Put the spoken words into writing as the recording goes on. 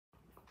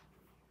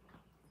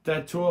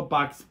The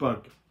Toolbox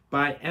Book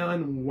by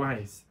Ellen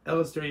Weiss,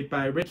 illustrated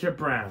by Richard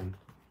Brown.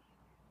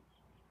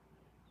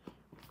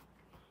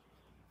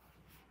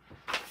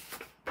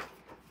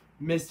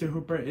 Mr.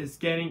 Hooper is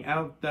getting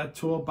out the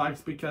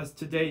toolbox because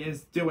today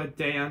is Do-It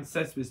Day on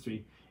Sesame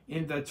Street.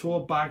 In the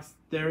toolbox,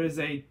 there is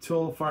a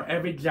tool for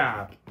every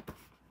job.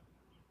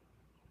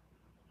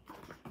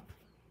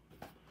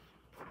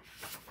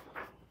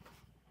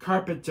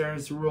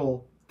 Carpenter's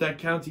rule. The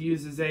county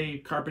uses a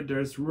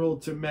carpenter's rule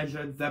to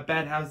measure the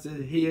bad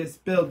houses he is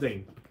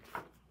building.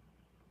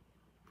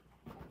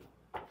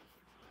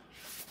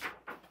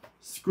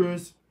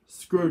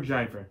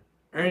 Screwdriver.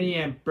 Ernie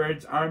and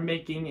Bert are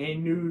making a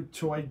new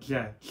toy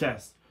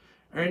chest.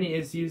 Ernie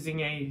is using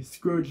a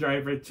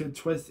screwdriver to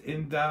twist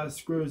in the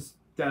screws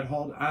that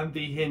hold on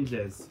the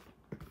hinges.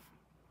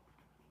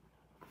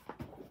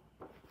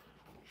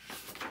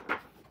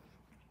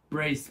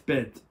 Brace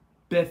bit.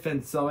 Biff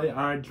and Sully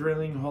are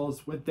drilling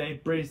holes with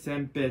a brace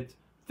and bit.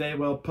 They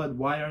will put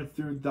wire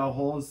through the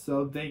holes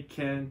so they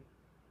can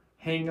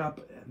hang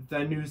up the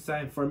new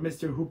sign for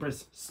Mr.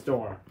 Hooper's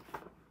store.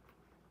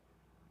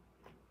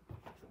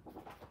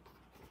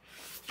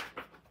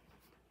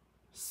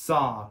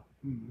 Saw.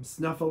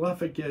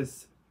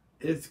 Snuffleupagus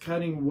is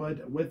cutting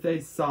wood with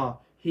a saw.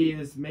 He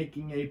is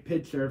making a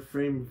picture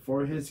frame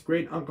for his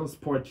great-uncle's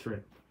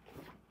portrait.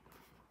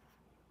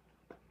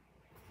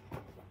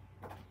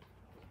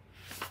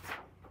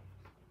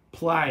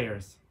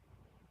 Pliers.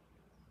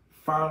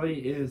 Farley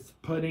is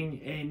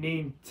putting a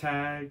name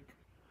tag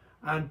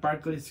on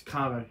Barkley's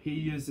collar. He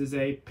uses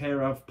a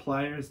pair of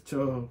pliers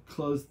to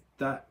close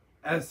the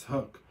S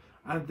hook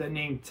on the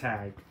name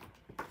tag.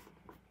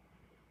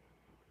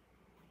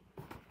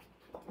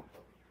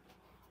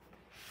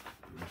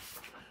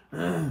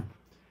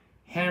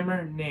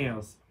 Hammer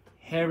nails.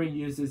 Harry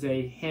uses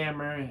a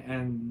hammer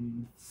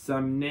and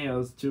some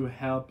nails to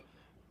help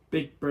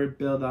Big Bird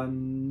build a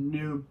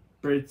new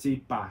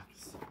birdseed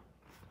box.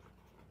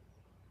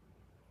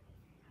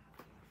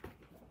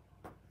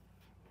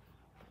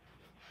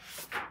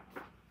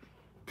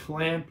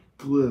 Clamp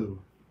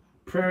glue.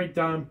 Prairie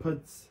Dawn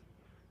puts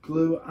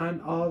glue on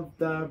all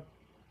the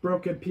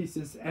broken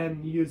pieces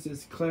and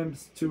uses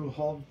clamps to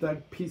hold the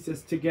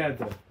pieces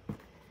together.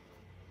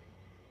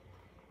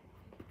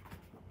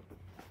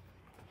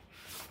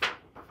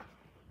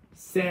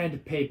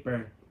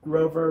 Sandpaper.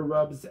 Grover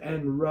rubs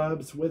and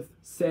rubs with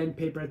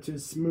sandpaper to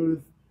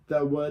smooth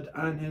the wood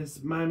on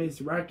his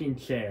mommy's rocking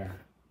chair.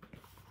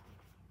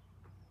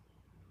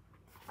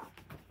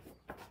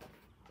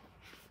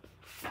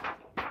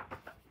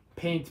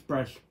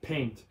 Paintbrush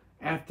paint.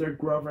 After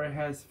Grover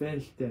has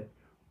finished it,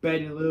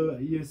 Betty Lou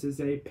uses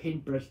a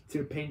paintbrush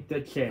to paint the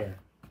chair.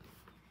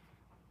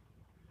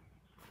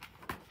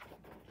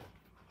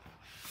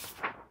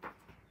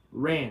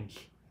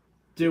 Ranch.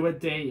 Do-It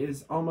Day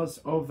is almost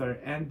over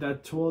and the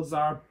tools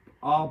are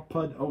all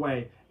put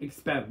away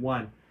except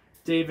one.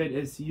 David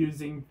is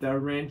using the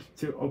wrench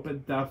to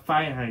open the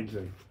fire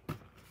hydrant.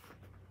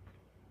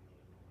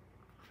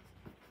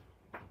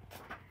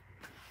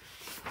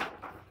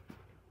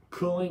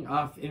 Cooling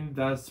off in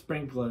the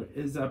sprinkler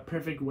is a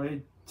perfect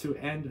way to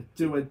end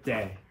Do-It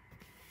Day.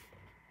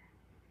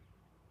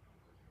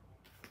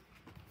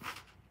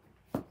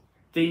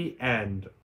 The end.